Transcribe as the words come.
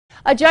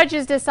A judge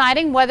is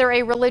deciding whether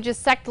a religious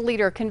sect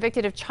leader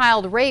convicted of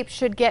child rape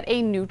should get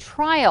a new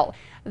trial.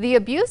 The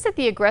abuse at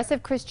the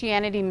Aggressive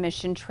Christianity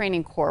Mission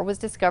Training Corps was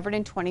discovered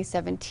in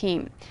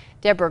 2017.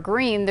 Deborah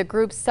Green, the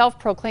group's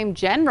self-proclaimed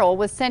general,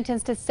 was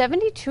sentenced to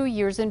 72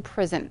 years in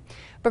prison.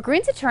 But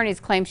Green's attorneys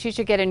claim she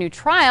should get a new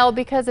trial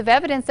because of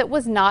evidence that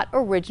was not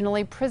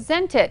originally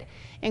presented,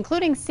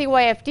 including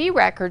CYFD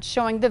records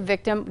showing the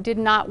victim did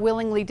not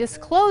willingly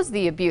disclose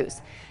the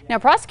abuse. Now,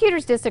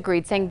 prosecutors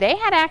disagreed, saying they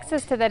had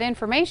access to that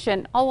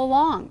information all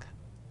along.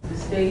 The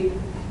state,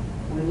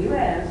 when you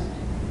asked,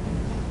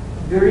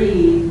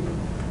 agreed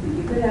that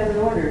you could have an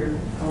order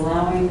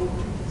allowing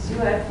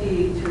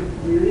CYFD to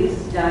release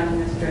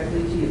documents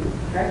directly to you,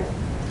 correct?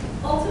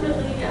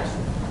 Ultimately, yes.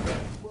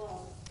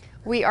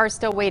 We are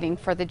still waiting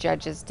for the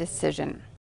judge's decision.